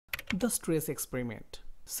The stress experiment.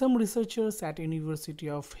 Some researchers at University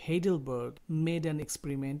of Heidelberg made an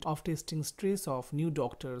experiment of testing stress of new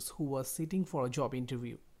doctors who were sitting for a job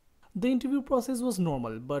interview. The interview process was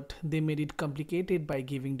normal, but they made it complicated by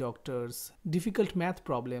giving doctors difficult math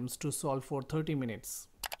problems to solve for 30 minutes.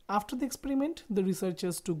 After the experiment, the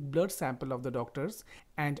researchers took blood sample of the doctors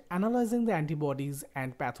and analyzing the antibodies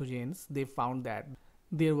and pathogens, they found that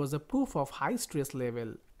there was a proof of high stress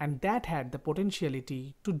level and that had the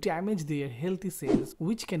potentiality to damage their healthy cells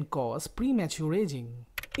which can cause premature aging.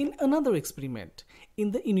 In another experiment,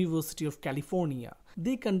 in the University of California,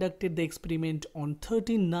 they conducted the experiment on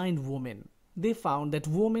 39 women. They found that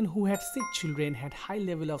women who had sick children had high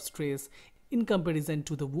level of stress in comparison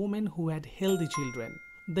to the women who had healthy children.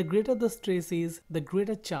 The greater the stress is, the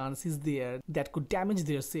greater chance is there that could damage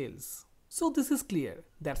their cells. So this is clear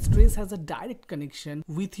that stress has a direct connection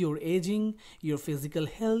with your aging, your physical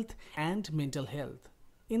health and mental health.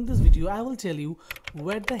 In this video, I will tell you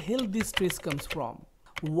where the hell this stress comes from,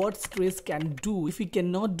 what stress can do if we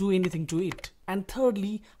cannot do anything to it, and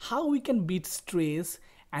thirdly, how we can beat stress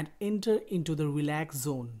and enter into the relaxed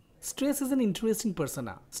zone. Stress is an interesting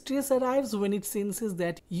persona. Stress arrives when it senses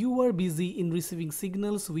that you are busy in receiving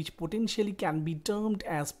signals which potentially can be termed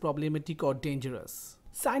as problematic or dangerous.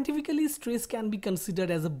 Scientifically, stress can be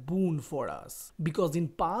considered as a boon for us because in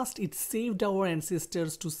past it saved our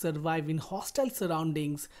ancestors to survive in hostile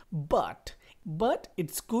surroundings, but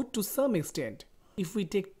it's good to some extent. If we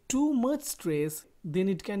take too much stress, then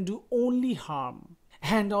it can do only harm.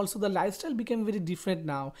 And also the lifestyle became very different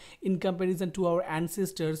now in comparison to our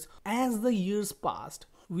ancestors. As the years passed,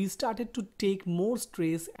 we started to take more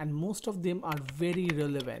stress and most of them are very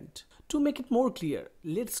relevant. To make it more clear,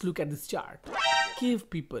 let's look at this chart. Cave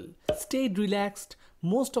people stayed relaxed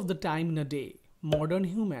most of the time in a day. Modern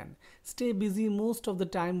human stay busy most of the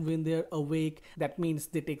time when they're awake. That means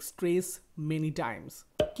they take stress many times.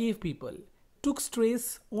 Cave people took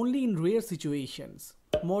stress only in rare situations.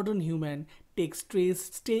 Modern human take stress,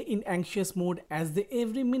 stay in anxious mode as they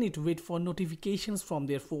every minute wait for notifications from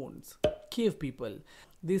their phones. Cave people,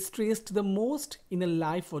 they stressed the most in a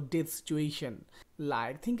life or death situation.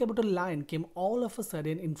 Like think about a lion came all of a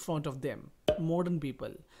sudden in front of them. Modern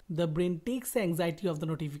people, the brain takes the anxiety of the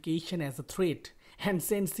notification as a threat and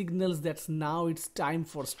sends signals that now it's time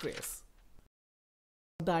for stress.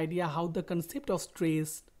 The idea how the concept of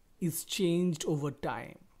stress is changed over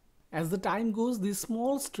time. As the time goes, these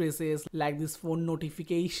small stresses like this phone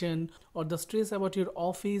notification or the stress about your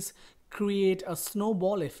office create a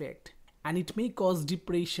snowball effect. And it may cause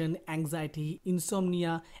depression, anxiety,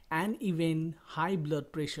 insomnia, and even high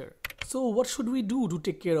blood pressure. So what should we do to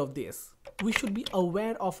take care of this? We should be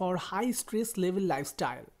aware of our high stress level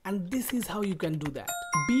lifestyle. And this is how you can do that.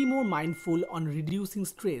 Be more mindful on reducing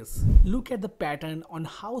stress. Look at the pattern on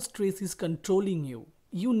how stress is controlling you.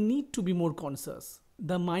 You need to be more conscious.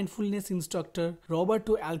 The mindfulness instructor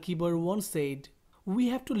Roberto Alcibar once said, "We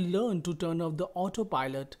have to learn to turn off the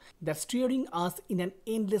autopilot that's steering us in an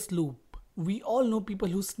endless loop." We all know people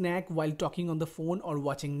who snack while talking on the phone or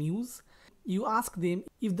watching news. You ask them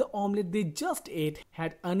if the omelette they just ate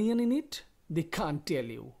had onion in it, they can't tell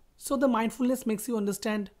you. So the mindfulness makes you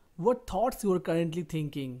understand what thoughts you are currently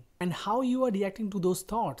thinking and how you are reacting to those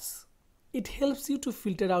thoughts. It helps you to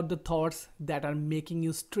filter out the thoughts that are making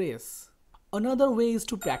you stress. Another way is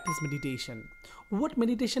to practice meditation. What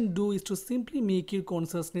meditation do is to simply make your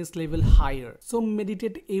consciousness level higher. So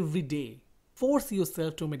meditate every day. Force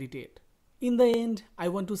yourself to meditate. In the end, I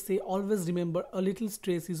want to say always remember a little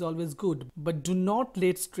stress is always good, but do not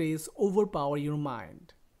let stress overpower your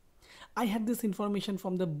mind. I had this information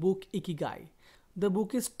from the book Ikigai. The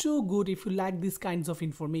book is too good if you like these kinds of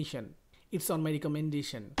information. It's on my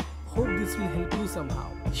recommendation. Hope this will help you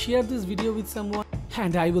somehow. Share this video with someone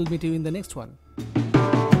and I will meet you in the next one.